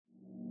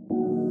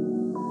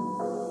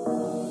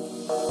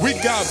We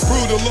got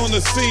brutal on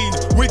the scene,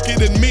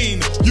 wicked and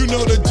mean. You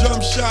know the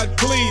jump shot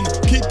clean,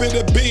 keep it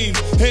a beam.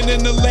 And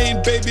in the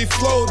lane, baby,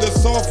 flow the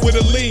soft with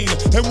a lean.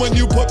 And when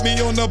you put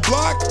me on the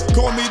block,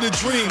 call me the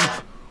dream.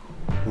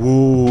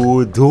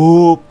 Whoa,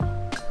 dope.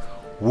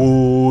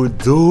 Whoa,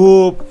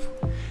 dope.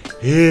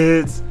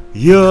 It's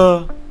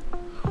your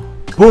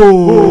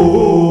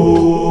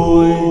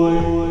boy.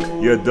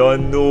 You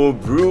don't know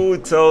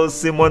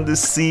Brutalsim on the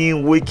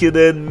scene, wicked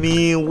and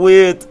mean,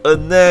 with a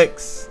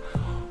next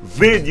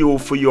video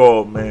for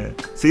y'all, man.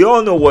 So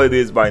y'all know what it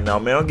is by now,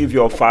 man. I'll give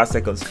y'all 5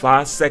 seconds.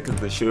 5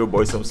 seconds to show your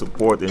boy some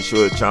support and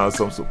show the channel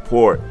some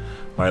support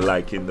by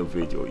liking the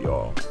video,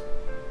 y'all.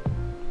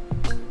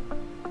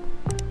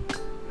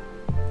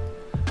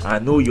 I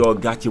know y'all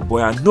got your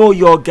boy. I know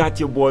y'all got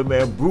your boy,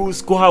 man. Bruce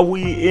Squad,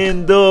 we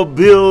in the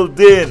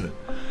building.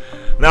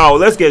 Now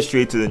let's get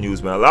straight to the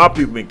news, man. A lot of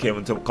people been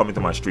coming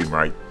to my stream,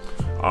 right?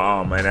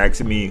 And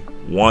asking me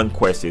one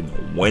question: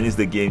 when is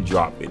the game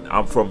dropping?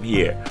 I'm from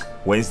here.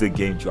 When's the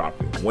game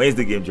dropping? When's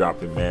the game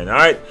dropping, man? All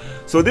right.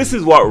 So this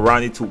is what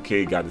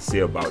Ronnie2K got to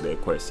say about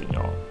that question,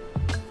 y'all.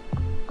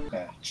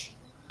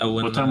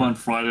 What time on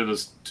Friday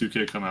does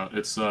 2K come out?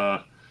 It's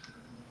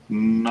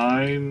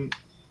 9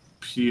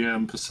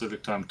 p.m.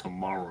 Pacific time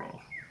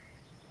tomorrow.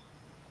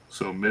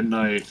 So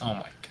midnight. Oh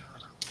my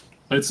god.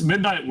 It's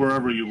midnight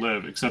wherever you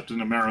live, except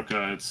in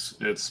America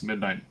it's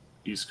midnight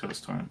East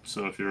Coast time.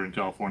 So if you're in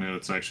California,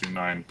 it's actually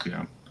 9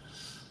 p.m.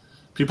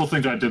 People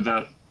think I did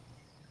that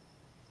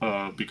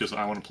because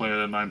I want to play it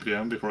at 9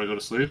 p.m. before I go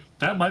to sleep.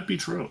 That might be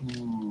true.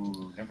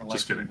 Ooh,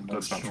 just kidding.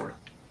 That's not true.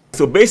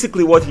 So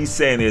basically what he's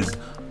saying is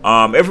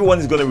everyone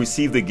is going to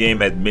receive the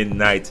game at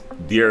midnight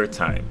their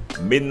time.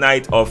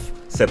 Midnight of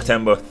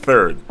September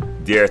 3rd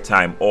their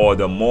time, or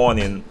the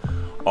morning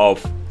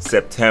of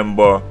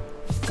September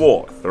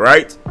 4th,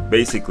 right?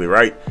 Basically,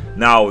 right?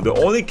 Now the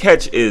only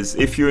catch is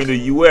if you're in the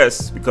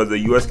US, because the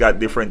US got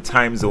different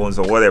time zones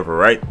or whatever,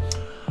 right?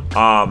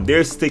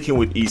 They're sticking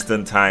with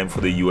Eastern time for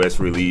the US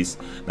release.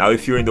 Now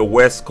if you're in the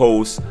West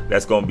Coast,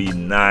 that's gonna be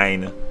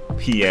 9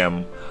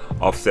 p.m.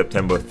 of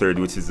September 3rd,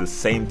 which is the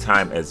same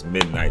time as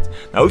midnight.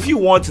 Now if you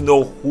want to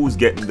know who's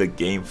getting the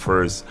game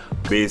first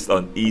based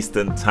on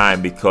Eastern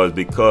time,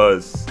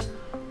 because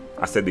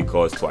I said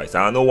because twice,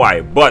 I don't know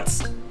why,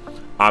 but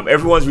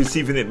everyone's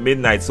receiving it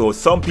midnight, so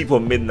some people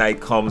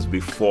midnight comes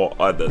before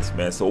others,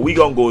 man. So we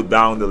gonna go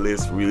down the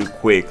list really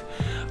quick,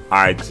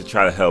 alright, to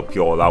try to help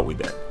you all out with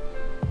that.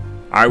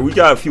 Alright, we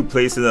got a few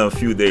places and a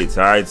few dates.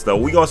 Alright, so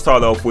we're gonna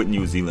start off with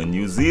New Zealand.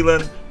 New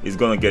Zealand is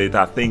gonna get it,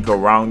 I think,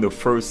 around the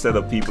first set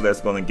of people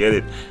that's gonna get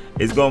it.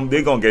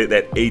 They're gonna get it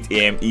at 8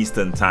 a.m.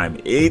 Eastern time.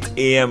 8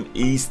 a.m.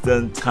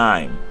 Eastern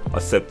time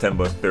of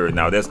September 3rd.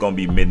 Now that's gonna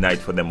be midnight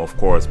for them, of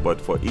course,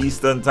 but for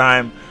Eastern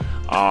time,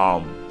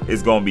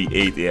 it's gonna be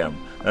 8 a.m.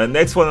 The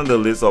next one on the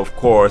list, of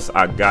course,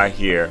 I got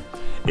here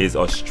is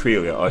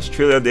Australia.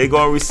 Australia, they're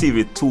gonna receive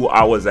it 2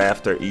 hours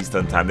after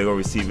Eastern time. They're gonna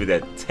receive it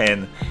at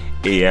 10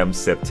 a.m.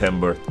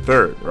 September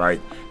 3rd,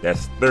 right?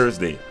 That's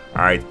Thursday,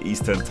 all right,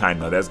 Eastern time.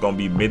 Now that's gonna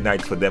be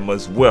midnight for them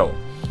as well.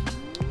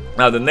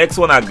 Now the next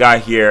one I got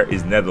here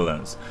is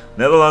Netherlands.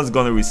 Netherlands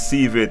gonna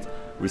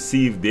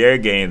receive their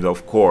games,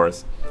 of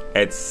course,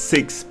 at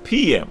 6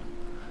 p.m.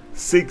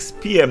 6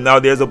 p.m. Now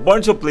there's a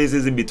bunch of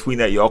places in between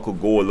that y'all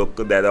could go look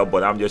that up,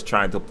 but I'm just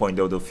trying to point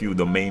out a few,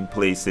 the main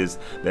places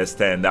that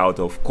stand out,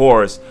 of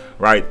course,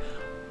 right?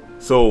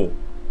 So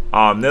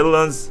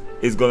Netherlands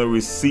is going to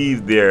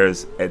receive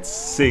theirs at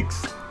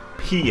 6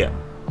 p.m.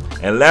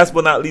 And last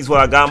but not least, what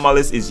I got on my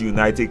list is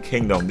United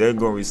Kingdom. They're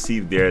going to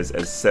receive theirs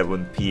at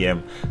 7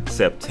 p.m.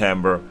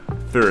 September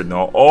 3rd.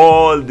 Now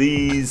all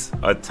these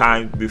are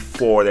times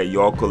before that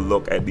y'all could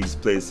look at these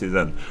places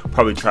and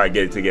probably try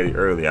to get it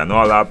early. I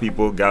know a lot of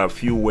people got a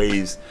few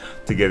ways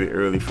to get it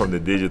early from the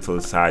digital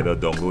side, or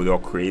download or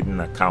creating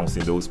accounts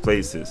in those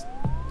places,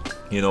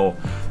 you know.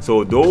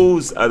 So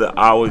those are the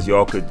hours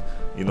y'all could,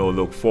 you know,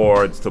 look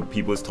forward to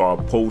people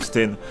start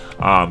posting.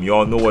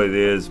 Y'all know what it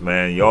is,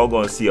 man. Y'all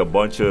gonna see a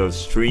bunch of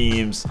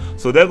streams,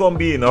 so there's gonna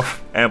be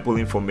enough ample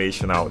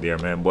information out there,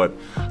 man. But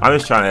I'm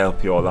just trying to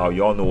help y'all out.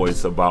 Y'all know what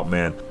it's about,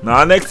 man. Now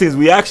our next thing is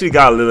we actually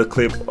got a little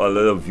clip, a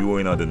little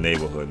viewing of the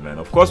neighborhood, man.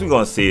 Of course we're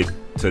gonna see it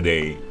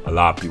today. A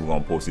lot of people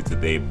gonna post it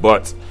today,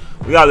 but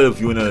we got a little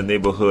viewing in the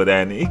neighborhood,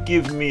 and it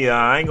gives me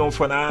I ain't gonna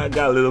front, I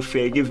got a little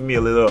fear. It gives me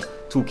a little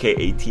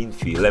 2K18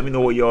 feel. Let me know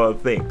what y'all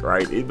think,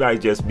 right? It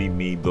might just be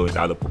me blowing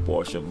out of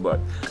proportion, but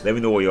let me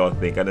know what y'all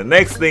think. And the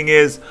next thing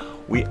is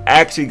we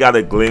actually got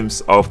a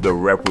glimpse of the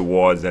rep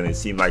rewards, and it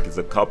seemed like it's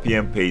a copy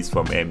and paste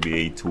from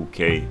NBA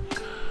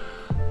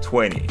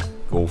 2K20.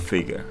 Go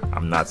figure.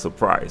 I'm not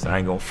surprised. I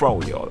ain't gonna front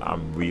with y'all.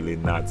 I'm really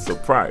not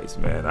surprised,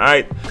 man.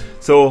 Alright,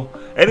 so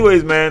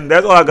anyways, man,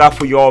 that's all I got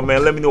for y'all,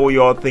 man. Let me know what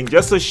y'all think.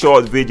 Just a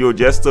short video.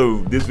 This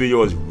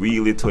video is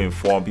really to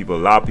inform people. A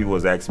lot of people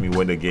was asking me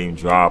when the game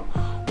drop,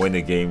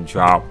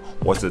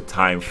 what's the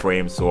time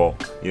frame. So,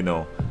 you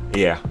know,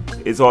 yeah,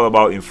 it's all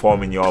about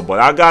informing y'all. But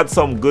I got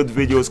some good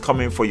videos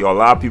coming for y'all. A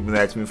lot of people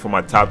asked me for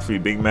my top 3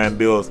 big man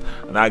builds,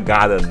 and I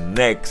got a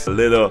next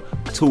little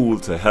tool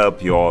to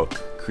help y'all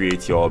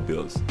create your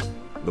builds.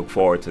 look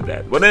forward to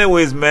that. But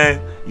anyways,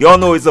 man, y'all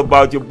know it's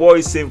about your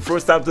boy Sim.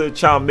 First time to the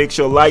channel, make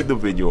sure like the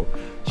video,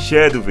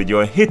 share the video,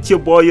 and hit your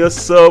boy a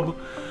subscribe.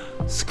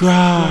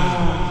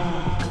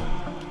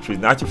 If it's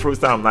not your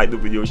first time, like the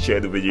video, share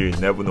the video. You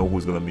never know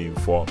who's gonna be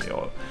informed,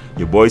 y'all.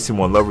 Your boy Sim,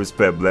 one love,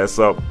 respect, bless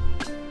up.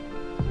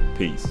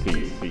 Peace.